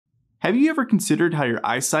Have you ever considered how your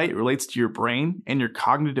eyesight relates to your brain and your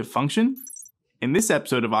cognitive function? In this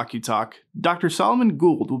episode of OCuTALK, Dr. Solomon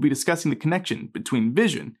Gould will be discussing the connection between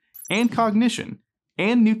vision and cognition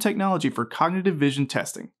and new technology for cognitive vision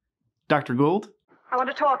testing. Dr. Gould? I want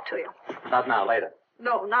to talk to you. Not now, later.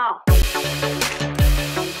 No, now.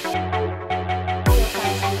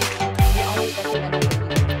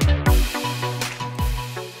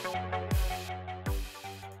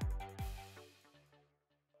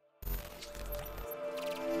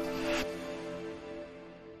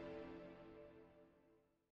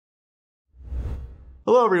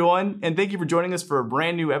 Hello everyone, and thank you for joining us for a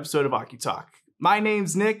brand new episode of OCuTALK. My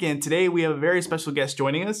name's Nick, and today we have a very special guest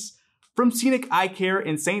joining us. From Scenic Eye Care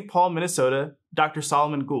in St. Paul, Minnesota, Dr.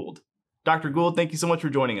 Solomon Gould. Dr. Gould, thank you so much for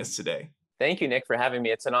joining us today. Thank you, Nick, for having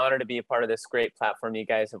me. It's an honor to be a part of this great platform you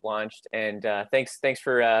guys have launched, and thanks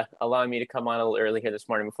for allowing me to come on a little early here this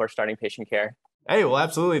morning before starting patient care. Hey, well,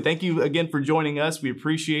 absolutely. Thank you again for joining us. We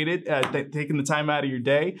appreciate it, taking the time out of your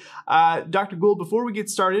day. Dr. Gould, before we get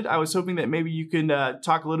started, I was hoping that maybe you can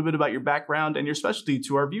talk a little bit about your background and your specialty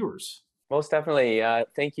to our viewers. Most definitely.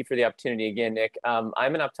 Thank you for the opportunity again, Nick. I'm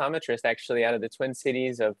an optometrist actually out of the Twin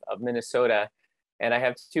Cities of Minnesota, and I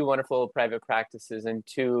have two wonderful private practices and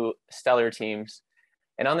two stellar teams.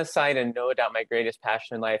 And on the side, and no doubt my greatest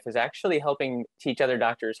passion in life is actually helping teach other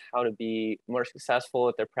doctors how to be more successful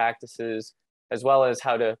at their practices, as well as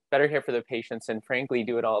how to better care for their patients and frankly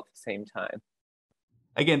do it all at the same time.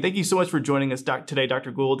 Again, thank you so much for joining us today,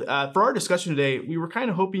 Dr. Gould. For our discussion today, we were kind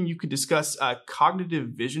of hoping you could discuss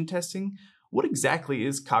cognitive vision testing. What exactly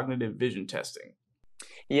is cognitive vision testing?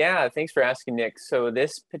 Yeah, thanks for asking, Nick. So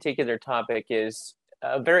this particular topic is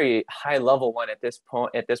a very high level one at this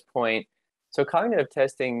point. So cognitive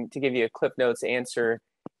testing, to give you a Cliff Notes answer,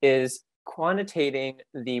 is quantitating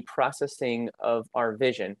the processing of our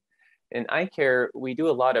vision. In eye care, we do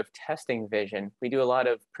a lot of testing vision. We do a lot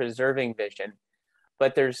of preserving vision.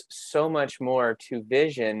 But there's so much more to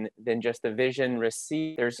vision than just the vision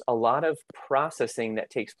received. There's a lot of processing that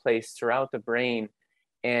takes place throughout the brain.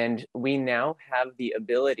 And we now have the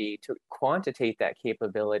ability to quantitate that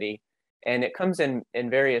capability. And it comes in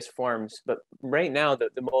various forms. But right now, the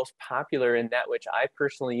most popular in that which I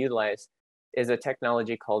personally utilize is a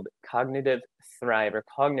technology called Cognitive Thrive or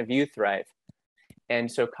CogniView Thrive. And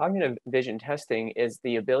so cognitive vision testing is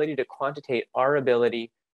the ability to quantitate our ability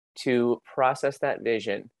to process that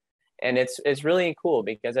vision. And it's really cool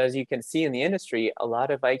because as you can see in the industry, a lot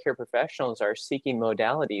of eye care professionals are seeking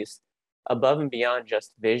modalities above and beyond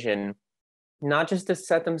just vision, not just to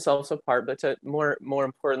set themselves apart, but to more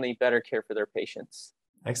importantly, better care for their patients.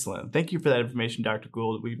 Excellent. Thank you for that information, Dr.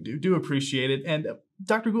 Gould. We do appreciate it. And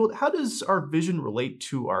Dr. Gould, how does our vision relate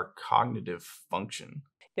to our cognitive function?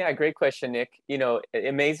 Yeah, great question, Nick. You know,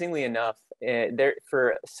 amazingly enough,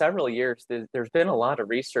 for several years, there's been a lot of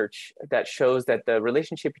research that shows that the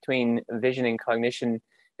relationship between vision and cognition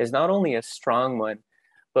is not only a strong one,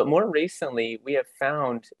 but more recently, we have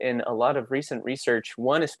found in a lot of recent research,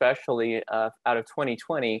 one especially out of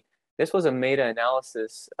 2020, this was a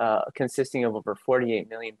meta-analysis consisting of over 48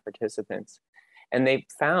 million participants. And they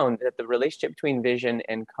found that the relationship between vision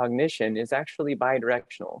and cognition is actually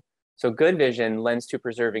bidirectional. So good vision lends to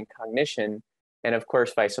preserving cognition, and of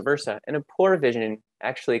course, vice versa. And a poor vision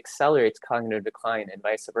actually accelerates cognitive decline and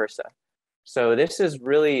vice versa. So this is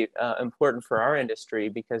really important for our industry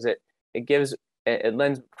because it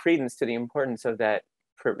lends credence to the importance of that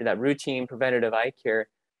routine preventative eye care.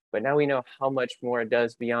 But now we know how much more it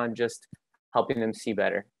does beyond just helping them see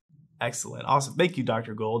better. Excellent. Awesome. Thank you,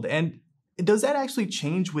 Dr. Gould. And does that actually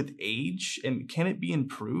change with age, and can it be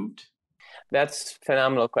improved? That's a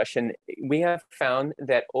phenomenal question. We have found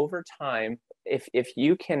that over time, if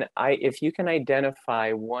you can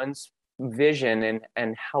identify one's vision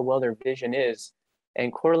and how well their vision is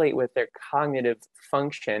and correlate with their cognitive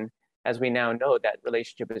function, as we now know that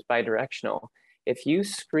relationship is bidirectional, if you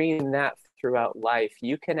screen that throughout life,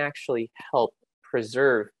 you can actually help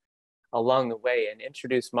preserve along the way and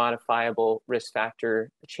introduce modifiable risk factor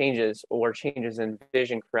changes or changes in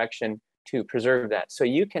vision correction to preserve that. So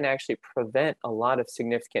you can actually prevent a lot of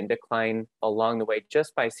significant decline along the way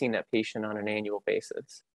just by seeing that patient on an annual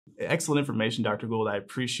basis. Excellent information, Dr. Gould. I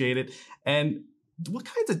appreciate it. And what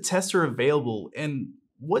kinds of tests are available and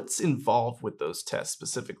what's involved with those tests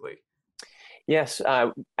specifically? Yes,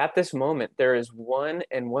 at this moment, there is one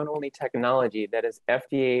and one only technology that is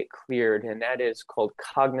FDA cleared, and that is called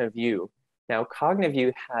CogniView. Now,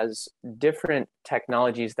 CogniView has different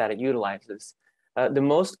technologies that it utilizes. The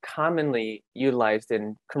most commonly utilized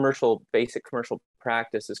in basic commercial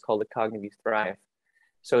practice is called the CogniView Thrive.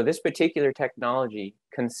 So this particular technology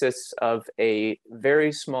consists of a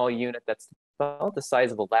very small unit that's about the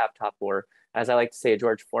size of a laptop, or as I like to say, a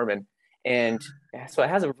George Foreman. And so it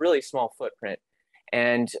has a really small footprint.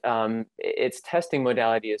 And its testing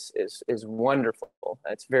modality is wonderful.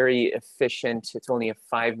 It's very efficient. It's only a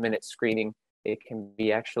 5-minute screening. It can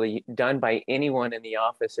be actually done by anyone in the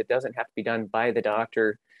office. It doesn't have to be done by the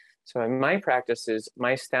doctor. So in my practices,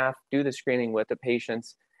 my staff do the screening with the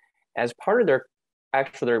patients as part of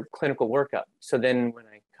their clinical workup. So then when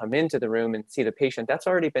I come into the room and see the patient, that's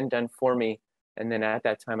already been done for me. And then at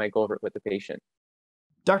that time, I go over it with the patient.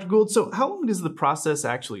 Dr. Gould, so how long does the process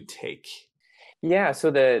actually take? Yeah, so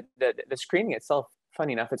the screening itself,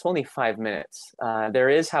 funny enough, it's only 5 minutes. There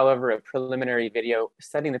is, however, a preliminary video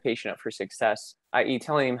setting the patient up for success, i.e.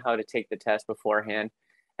 telling him how to take the test beforehand.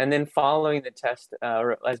 And then following the test,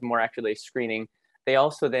 or as more accurately screening, they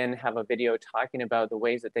also then have a video talking about the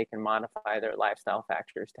ways that they can modify their lifestyle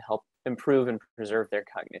factors to help improve and preserve their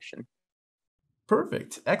cognition.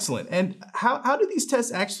 Perfect. Excellent. And how do these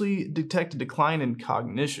tests actually detect a decline in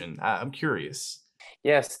cognition? I'm curious.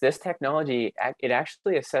 Yes, this technology, it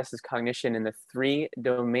actually assesses cognition in the 3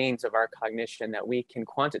 domains of our cognition that we can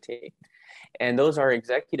quantitate. And those are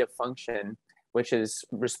executive function, which is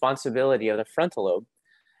responsibility of the frontal lobe.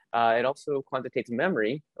 It also quantitates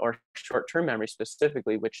memory, or short-term memory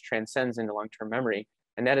specifically, which transcends into long-term memory.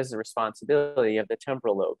 And that is the responsibility of the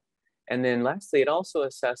temporal lobe. And then lastly, it also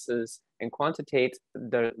assesses and quantitates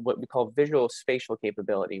what we call visual spatial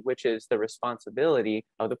capability, which is the responsibility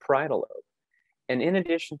of the parietal lobe. And in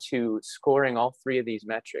addition to scoring all 3 of these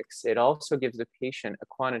metrics, it also gives the patient a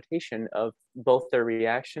quantitation of both their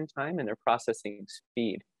reaction time and their processing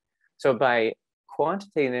speed. So by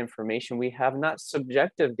quantitating the information, we have not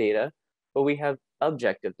subjective data, but we have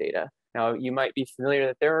objective data. Now, you might be familiar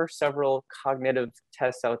that there are several cognitive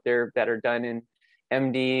tests out there that are done in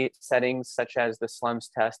MD settings, such as the SLUMS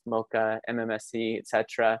test, MoCA, MMSE,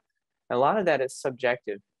 etc. A lot of that is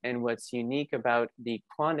subjective. And what's unique about the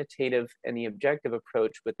quantitative and the objective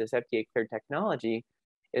approach with this FDA-cleared technology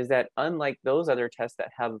is that unlike those other tests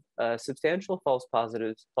that have substantial false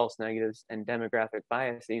positives, false negatives, and demographic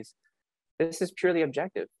biases, this is purely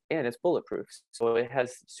objective and it's bulletproof. So it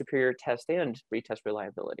has superior test and retest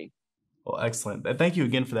reliability. Well, excellent. Thank you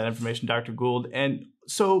again for that information, Dr. Gould. And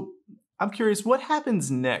so I'm curious, what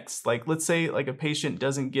happens next? Like, let's say like a patient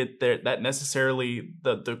doesn't get that necessarily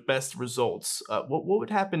the best results. What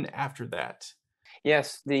would happen after that?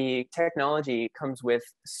 Yes, the technology comes with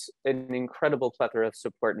an incredible plethora of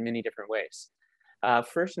support in many different ways.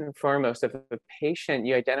 First and foremost, if a patient,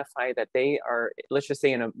 you identify that they are, let's just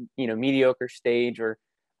say in a mediocre stage or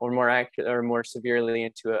more severely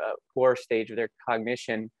into a poor stage of their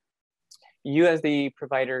cognition, you as the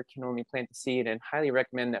provider can only plant the seed and highly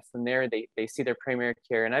recommend that from there they see their primary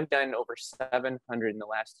care. And I've done over 700 in the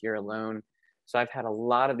last year alone. So I've had a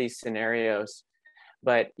lot of these scenarios,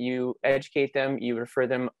 but you educate them, you refer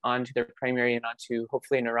them onto their primary and onto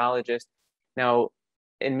hopefully a neurologist. Now,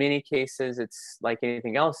 in many cases, it's like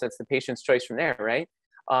anything else, that's the patient's choice from there, right?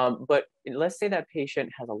 But let's say that patient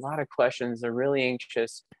has a lot of questions, they're really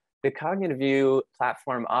anxious. The Cognitive View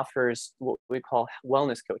platform offers what we call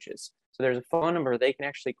wellness coaches. So there's a phone number they can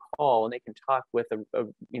actually call and they can talk with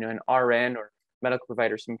an RN or medical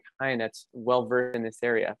provider of some kind that's well versed in this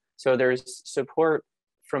area. So there's support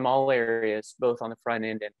from all areas, both on the front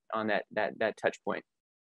end and on that touch point.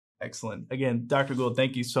 Excellent. Again, Dr. Gould,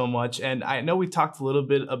 thank you so much. And I know we talked a little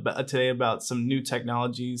bit today about some new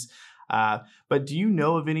technologies, but do you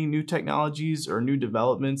know of any new technologies or new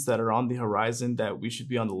developments that are on the horizon that we should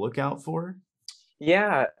be on the lookout for?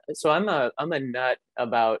 Yeah, so I'm a nut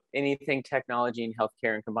about anything technology and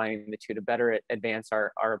healthcare and combining the two to better advance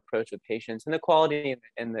our approach with patients and the quality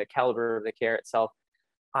and the caliber of the care itself.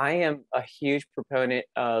 I am a huge proponent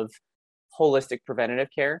of holistic preventative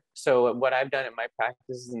care. So what I've done in my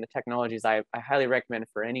practices and the technologies I highly recommend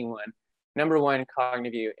for anyone. Number one,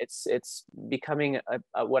 Cognitive View. It's becoming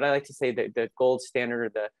what I like to say the gold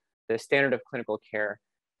standard or the standard of clinical care.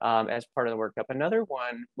 As part of the workup. Another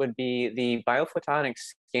one would be the biophotonic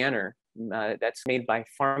scanner that's made by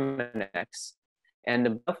Pharmanex. And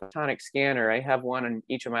the biophotonic scanner, I have one in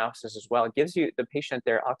each of my offices as well. It gives you the patient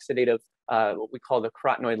their oxidative, what we call the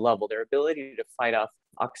carotenoid level, their ability to fight off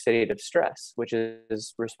oxidative stress, which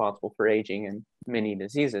is responsible for aging and many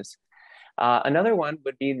diseases. Another one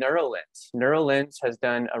would be NeuroLens. NeuroLens has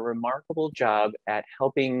done a remarkable job at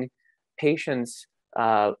helping patients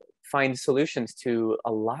find solutions to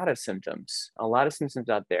a lot of symptoms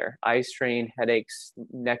out there: eye strain, headaches,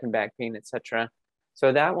 neck and back pain, etc.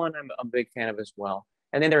 So that one I'm a big fan of as well.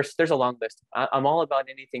 And then there's a long list. I'm all about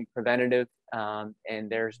anything preventative, and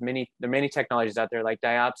there are many technologies out there like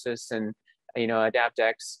Diopsis and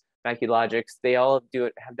AdaptX, Maculogix. They all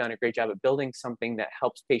have done a great job at building something that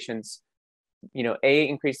helps patients, A,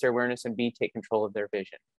 increase their awareness, and B, take control of their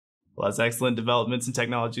vision. Well, that's excellent developments and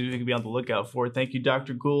technology we can be on the lookout for. Thank you,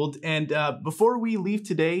 Dr. Gould. And before we leave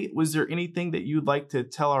today, was there anything that you'd like to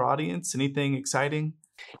tell our audience? Anything exciting?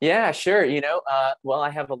 Yeah, sure. Well, I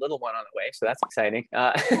have a little one on the way, so that's exciting.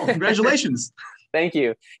 Congratulations. Thank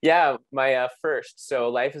you. Yeah, my first. So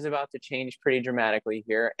life is about to change pretty dramatically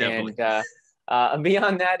here. Definitely. And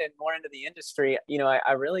beyond that and more into the industry,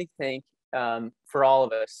 I really think for all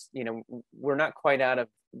of us, we're not quite out of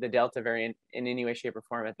the Delta variant in any way, shape, or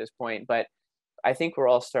form at this point, but I think we're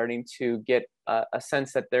all starting to get a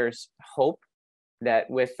sense that there's hope that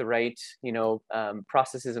with the right,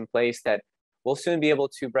 processes in place that we'll soon be able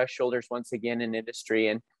to brush shoulders once again in industry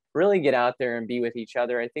and really get out there and be with each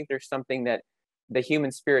other. I think there's something that the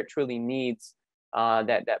human spirit truly needs,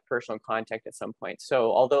 that personal contact at some point.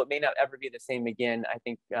 So although it may not ever be the same again, I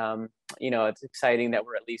think, it's exciting that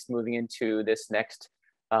we're at least moving into this next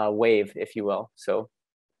wave, if you will. So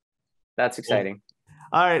that's exciting.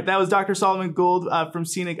 All right. That was Dr. Solomon Gould from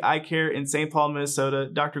Scenic Eye Care in St. Paul, Minnesota.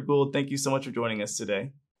 Dr. Gould, thank you so much for joining us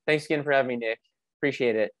today. Thanks again for having me, Nick.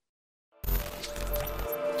 Appreciate it.